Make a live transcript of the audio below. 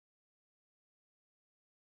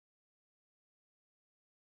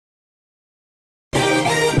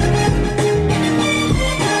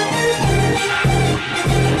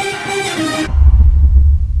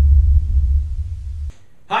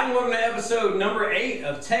number 8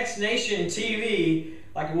 of txtNationTV.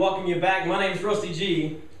 I'd like to welcome you back. My name's Rusty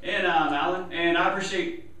G. And I'm Alan, and I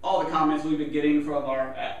appreciate all the comments we've been getting from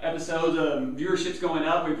our episodes. Viewership's going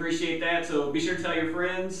up. We appreciate that, so be sure to tell your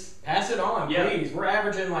friends. Pass it on, please. We're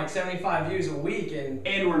averaging like 75 views a week. And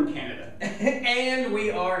we're in Canada. And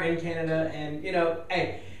we are in Canada, and you know,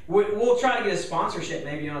 hey, we'll try to get a sponsorship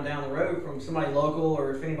maybe on down the road from somebody local,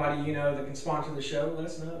 or if anybody you know that can sponsor the show, let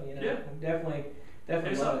us know. You know, yeah. Definitely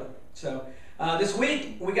love it. So this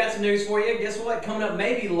week we got some news for you. Guess what? Coming up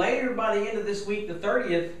maybe later by the end of this week, the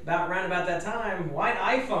 30th, around about that time, white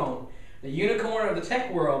iPhone, the unicorn of the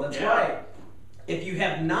tech world. That's right. If you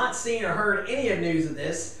have not seen or heard any of news of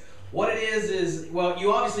this, what it is well,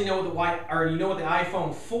 you obviously know what the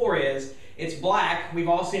iPhone 4 is. It's black. We've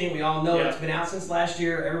all seen it. We all know it. It's been out since last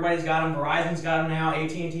year. Everybody's got them. Verizon's got them now.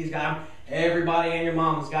 AT&T's got them. Everybody and your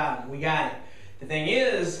mom's got them. We got it. The thing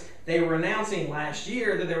is, they were announcing last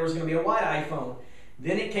year that there was going to be a white iPhone.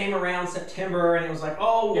 Then it came around September, and it was like,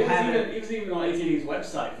 oh, we'll have it. It was even on AT&T's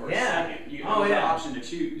website for a second. There was an option to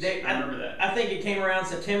choose. I remember that. I think it came around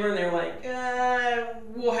September, and they were like,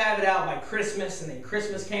 we'll have it out by Christmas. And then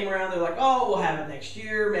Christmas came around. They're like, oh, we'll have it next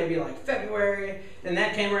year, maybe like February. Then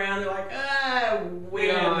that came around. They're like, we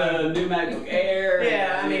had the new MacBook Air.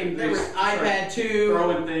 Yeah, I mean, there was iPad 2.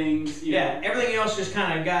 Throwing things. Yeah, everything else just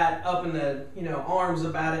kind of got up in the arms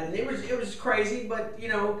about it, and it was crazy, but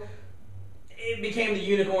it became the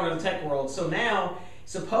unicorn of the tech world. So now,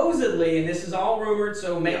 supposedly, and this is all rumored,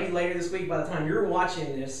 so maybe later this week, by the time you're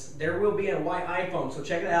watching this, there will be a white iPhone. So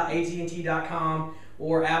check it out, AT&T.com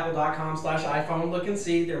or Apple.com/iPhone. Look and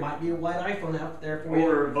see. There might be a white iPhone out there for you.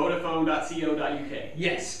 Or Vodafone.co.uk.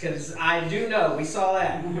 Yes, because I do know. We saw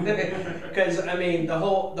that. Because, I mean, the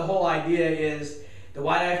whole idea is the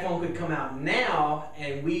white iPhone could come out now,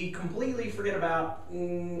 and we completely forget about,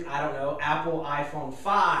 I don't know, Apple iPhone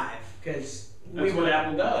 5, because that's what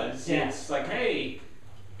Apple does. Yeah. It's like, hey,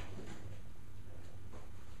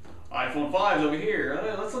 iPhone 5's over here.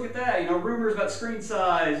 Let's look at that. Rumors about screen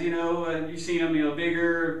size. You've seen them,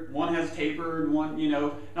 bigger. One has tapered. One, and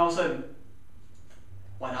all of a sudden,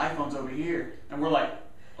 white iPhone's over here, and we're like,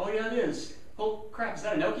 oh yeah, it is. Oh crap, is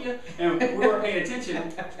that a Nokia? And we weren't paying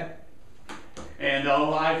attention. And the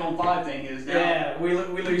whole iPhone 5 thing is now. Yeah, we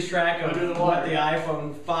lose track of what the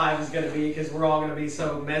iPhone 5 is going to be, because we're all going to be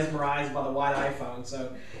so mesmerized by the white iPhone.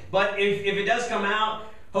 So, but if it does come out,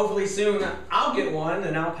 hopefully soon, I'll get one,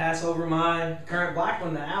 and I'll pass over my current black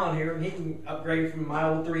one to Alan here, and he can upgrade from my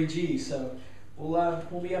old 3G. So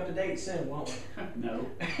we'll be up to date soon, won't we? No.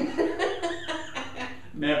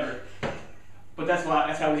 Never. But that's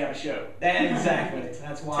how we have a show. Exactly.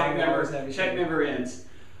 That's why we always have a show. Tech never ends.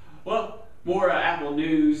 Well, more Apple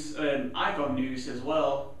news and iPhone news as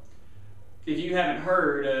well. If you haven't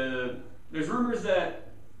heard, there's rumors that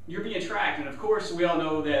you're being tracked, and of course we all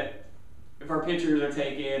know that if our pictures are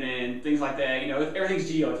taken and things like that, everything's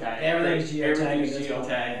geotagged. Everything's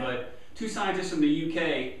geotagged. But 2 scientists from the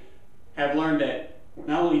UK have learned that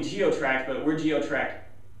not only geotracked, but we're geotracked.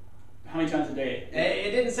 How many times a day? It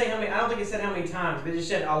didn't say how many. I don't think it said how many times, but it just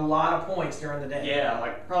said a lot of points during the day. Yeah,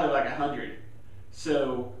 probably 100.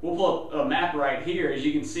 So we'll pull up a map right here, as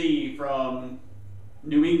you can see, from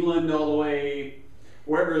New England all the way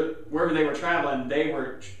wherever they were traveling. They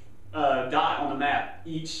were dot on the map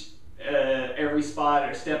every spot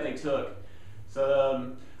or step they took.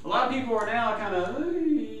 So a lot of people are now kind of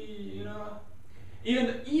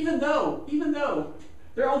even though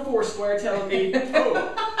they're on Foursquare telling me,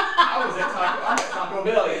 oh, I'm at Taco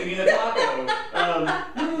Bell eating a taco.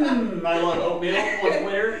 I love oatmeal on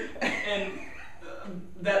Twitter, and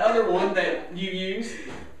that other one that you use.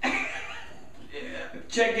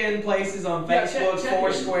 Check-in places on Facebook,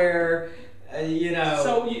 Foursquare,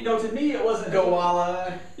 So, to me it wasn't...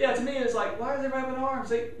 Goala. Yeah, to me it's like, why is everybody up in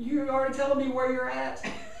arms? Like, you're already telling me where you're at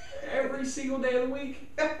every single day of the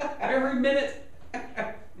week, every minute.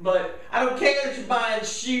 But I don't care that you're buying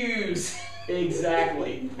shoes.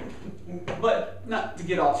 Exactly. But, not to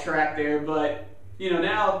get off track there, but...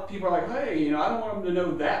 now people are like, hey, I don't want them to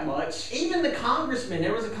know that much. Even the congressman,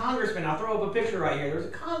 there was a congressman, I'll throw up a picture right here. There was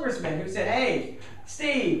a congressman who said, hey,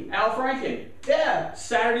 Steve. Al Franken. Yeah.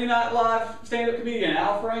 Saturday Night Live stand-up comedian,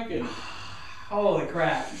 Al Franken. Holy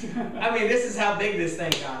crap. I mean, this is how big this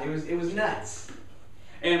thing got. It was nuts.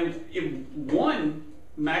 And one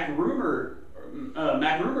MacRumor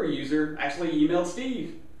user actually emailed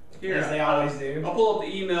Steve. Here, as they always do. I'll pull up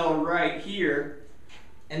the email right here.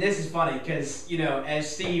 And this is funny because,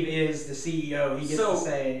 as Steve is the CEO, he gets to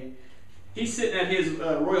say... He's sitting at his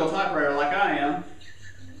Royal typewriter like I am.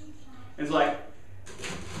 It's like,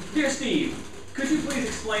 dear Steve, Could you please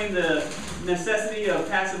explain the necessity of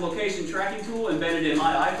passive location tracking tool embedded in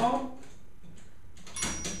my iPhone?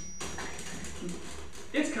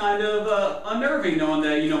 It's kind of unnerving knowing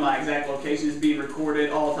that my exact location is being recorded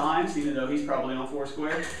all times, even though he's probably on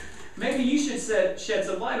Foursquare. Maybe you should shed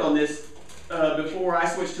some light on this before I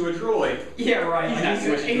switch to a droid. Yeah, right.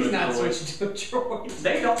 He's not switching to a droid.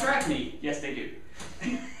 They don't track me. Yes, they do.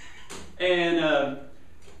 And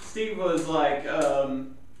Steve was like,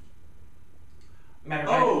 oh,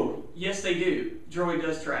 yes, they do. Droid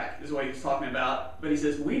does track, is what he was talking about. But he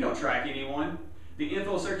says, we don't track anyone. The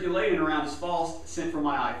info circulating around is false, sent from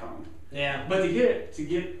my iPhone. Yeah. But to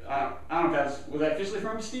get, I don't know if was that officially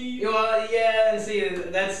from Steve? Well, yeah, and see,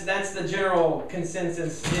 that's the general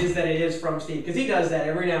consensus is that it is from Steve, because he does that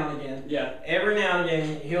every now and again. Yeah. Every now and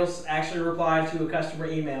again, he'll actually reply to a customer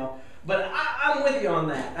email. But I'm with you on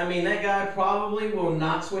that. I mean, that guy probably will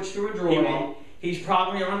not switch to a droid. He won't. He's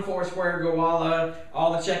probably on Foursquare,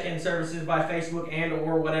 all the check-in services by Facebook and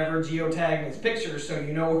or whatever, geotagging his pictures so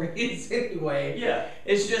you know where he is anyway. Yeah.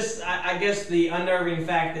 It's just, I guess, the unnerving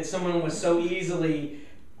fact that someone was so easily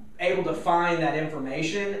able to find that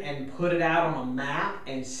information and put it out on a map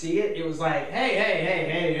and see it. It was like,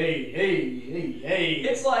 hey.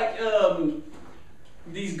 It's like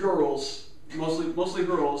these girls, mostly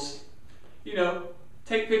girls,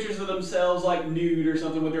 take pictures of themselves like nude or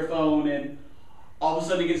something with their phone, and all of a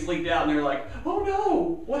sudden it gets leaked out and they're like, oh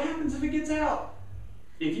no, what happens if it gets out?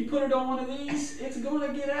 If you put it on one of these, it's going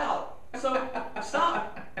to get out. So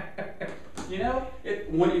stop.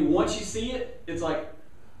 Once you see it, it's like,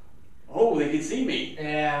 oh, they can see me.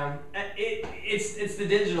 Yeah, it's the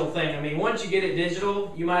digital thing. I mean, once you get it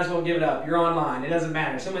digital, you might as well give it up. You're online. It doesn't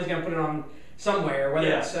matter. Somebody's going to put it on somewhere,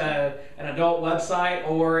 whether it's an adult website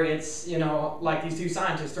or it's, like these two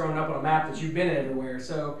scientists throwing it up on a map that you've been everywhere.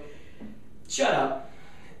 So shut up.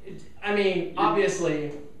 I mean,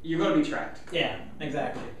 obviously, you're going to be tracked. Yeah,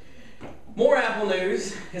 exactly. More Apple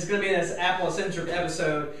news. It's going to be in this Apple-centric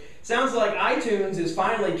episode. Sounds like iTunes is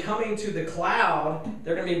finally coming to the cloud.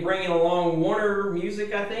 They're going to be bringing along Warner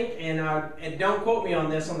Music, I think, and don't quote me on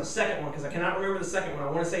this on the second one because I cannot remember the second one.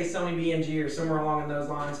 I want to say Sony BMG or somewhere along in those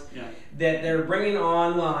lines. Yeah. That they're bringing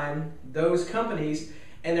online those companies,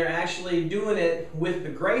 and they're actually doing it with the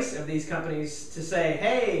grace of these companies to say,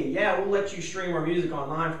 hey, yeah, we'll let you stream our music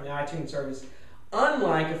online from the iTunes service.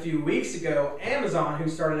 Unlike a few weeks ago, Amazon, who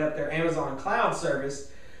started up their Amazon Cloud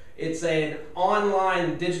service, it's an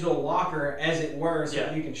online digital locker, as it were, so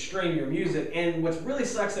that you can stream your music. And what really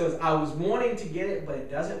sucks, though, is I was wanting to get it, but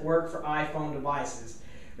it doesn't work for iPhone devices.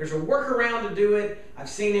 There's a workaround to do it. I've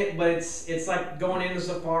seen it, but it's like going into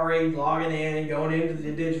Safari, logging in, and going into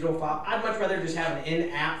the digital file. I'd much rather just have an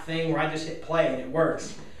in-app thing where I just hit play and it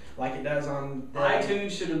works, like it does on the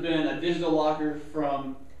iTunes should have been a digital locker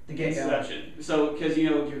from the inception. So, because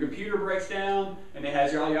your computer breaks down and it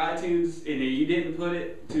has all your iTunes, and you didn't put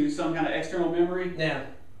it to some kind of external memory. Yeah,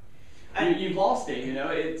 you've lost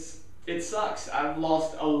it. It sucks. I've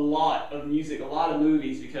lost a lot of music, a lot of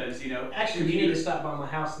movies because Actually, you need to stop by my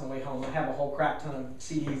house on the way home. I have a whole crap ton of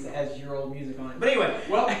CDs that has your old music on it. But anyway,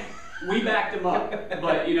 well, we backed them up.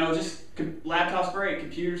 But just laptops break,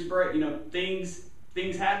 computers break.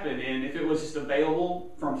 Things happen, and if it was just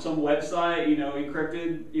available from some website,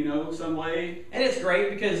 encrypted, some way. And it's great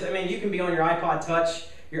because, you can be on your iPod Touch,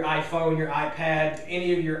 your iPhone, your iPad,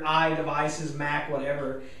 any of your iDevices, Mac,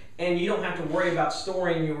 whatever, and you don't have to worry about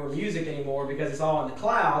storing your music anymore because it's all in the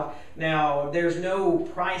cloud. Now, there's no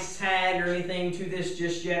price tag or anything to this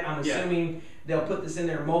just yet. I'm assuming they'll put this in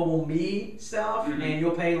their Mobile Me stuff, and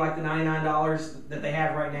you'll pay like the $99 that they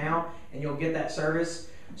have right now, and you'll get that service.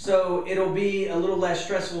 So it'll be a little less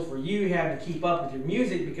stressful for you having to keep up with your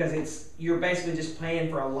music because you're basically just paying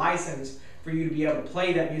for a license for you to be able to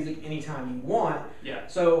play that music anytime you want. Yeah.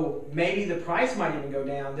 So maybe the price might even go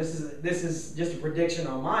down. This is just a prediction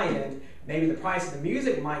on my end. Maybe the price of the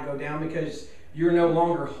music might go down because you're no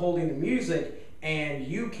longer holding the music and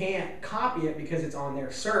you can't copy it because it's on their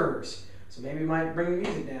servers. So maybe it might bring the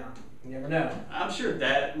music down. You never know. I'm sure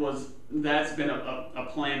that's been a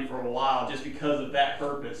plan for a while just because of that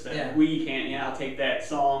purpose that we can't take that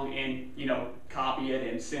song and copy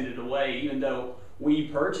it and send it away, even though we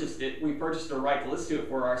purchased the right to listen to it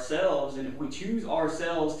for ourselves, and if we choose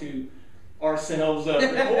ourselves to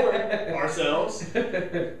record ourselves,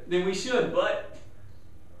 then we should. But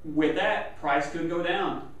with that, price could go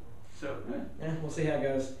down. So we'll see how it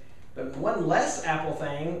goes. But one less Apple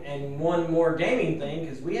thing and one more gaming thing,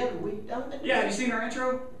 because we don't think. Yeah, have you seen our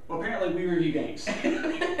intro? Well, apparently we review games.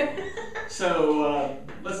 So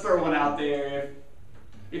let's throw one out there.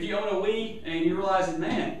 If you own a Wii and you realize that,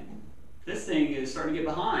 man, this thing is starting to get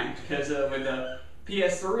behind because with the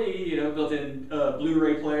PS3, you know, built-in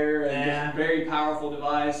Blu-ray player and just very powerful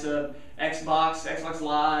device. Xbox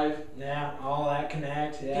Live. Yeah, all that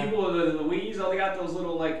connect. Yeah. People with the Wii's, they got those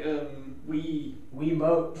little like Wiimatron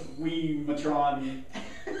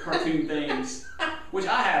cartoon things, which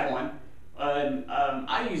I have one.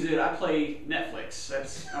 I use it. I play Netflix.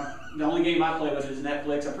 That's the only game I play with is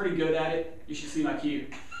Netflix. I'm pretty good at it. You should see my queue.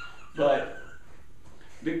 But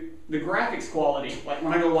the graphics quality, like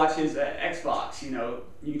when I go watch his Xbox, you know,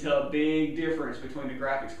 you can tell a big difference between the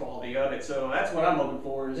graphics quality of it. So that's what I'm looking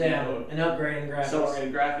for is an upgrading graphics.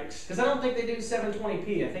 Accelerated graphics. Because I don't think they do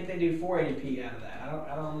 720p. I think they do 480p out of that.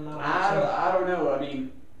 I don't know. I don't know. I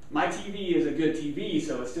mean, my TV is a good TV,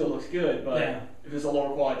 so it still looks good. But if it's a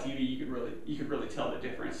lower quality TV, you could really tell the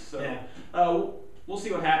difference. So we'll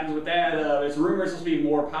see what happens with that. It's rumored it's supposed to be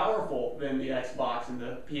more powerful than the Xbox and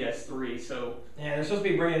the PS3. So yeah, they're supposed to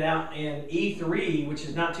be bringing it out in E3, which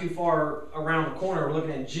is not too far around the corner. We're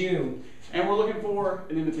looking at June, and we're looking for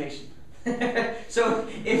an invitation. So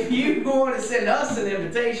if you want to send us an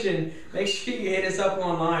invitation, make sure you hit us up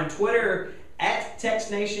online. Twitter at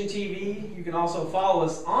txtNationTV. You can also follow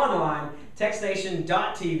us online,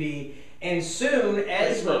 txtNation.tv, and soon,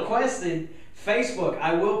 as requested, Facebook.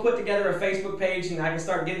 I will put together a Facebook page and I can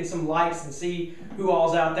start getting some likes and see who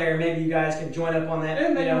all's out there. Maybe you guys can join up on that.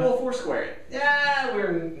 And maybe we'll Foursquare it. Yeah,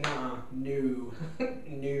 we're new.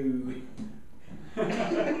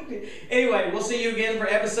 Anyway, we'll see you again for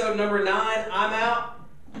episode number 9. I'm out.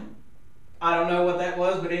 I don't know what that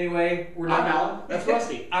was, but anyway, I'm out. That's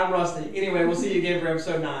Rusty. I'm Rusty. Anyway, we'll see you again for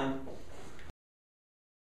episode 9.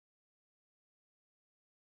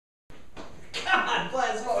 God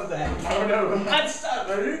bless, what was that? I don't know. That's stuff.